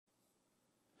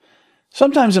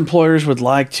Sometimes employers would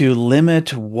like to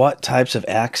limit what types of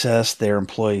access their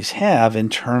employees have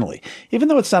internally. Even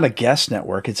though it's not a guest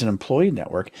network, it's an employee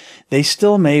network, they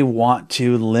still may want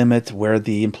to limit where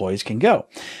the employees can go.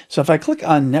 So if I click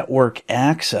on network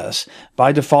access,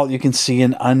 by default, you can see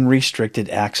an unrestricted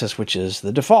access, which is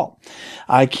the default.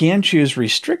 I can choose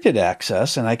restricted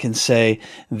access, and I can say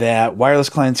that wireless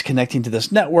clients connecting to this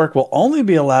network will only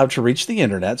be allowed to reach the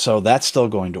internet, so that's still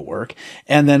going to work,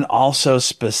 and then also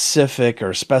specific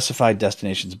or specified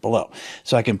destinations below.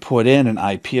 So I can put in an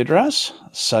IP address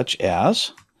such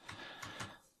as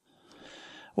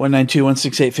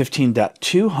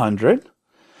 192.168.15.200,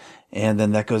 and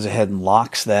then that goes ahead and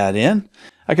locks that in.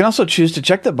 I can also choose to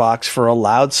check the box for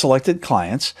allowed selected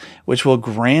clients, which will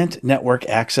grant network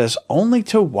access only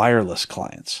to wireless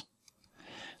clients.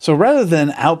 So rather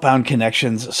than outbound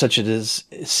connections such as it is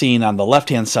seen on the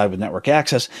left-hand side with network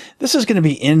access, this is going to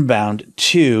be inbound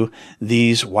to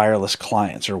these wireless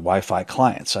clients or Wi-Fi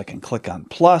clients. So I can click on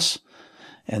plus,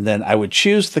 and then I would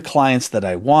choose the clients that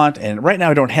I want. And right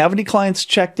now I don't have any clients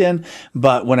checked in,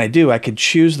 but when I do, I could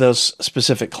choose those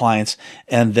specific clients,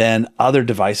 and then other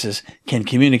devices can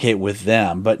communicate with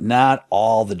them, but not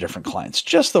all the different clients,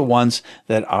 just the ones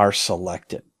that are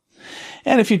selected.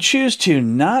 And if you choose to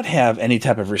not have any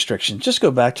type of restriction, just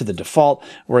go back to the default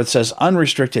where it says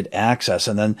unrestricted access,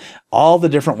 and then all the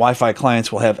different Wi-Fi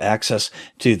clients will have access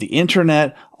to the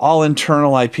internet, all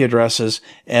internal IP addresses,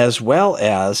 as well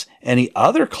as any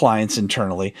other clients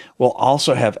internally will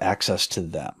also have access to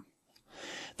them.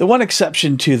 The one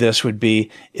exception to this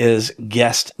is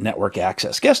guest network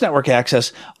access. Guest network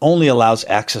access only allows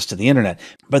access to the internet,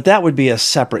 but that would be a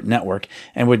separate network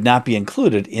and would not be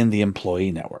included in the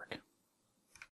employee network.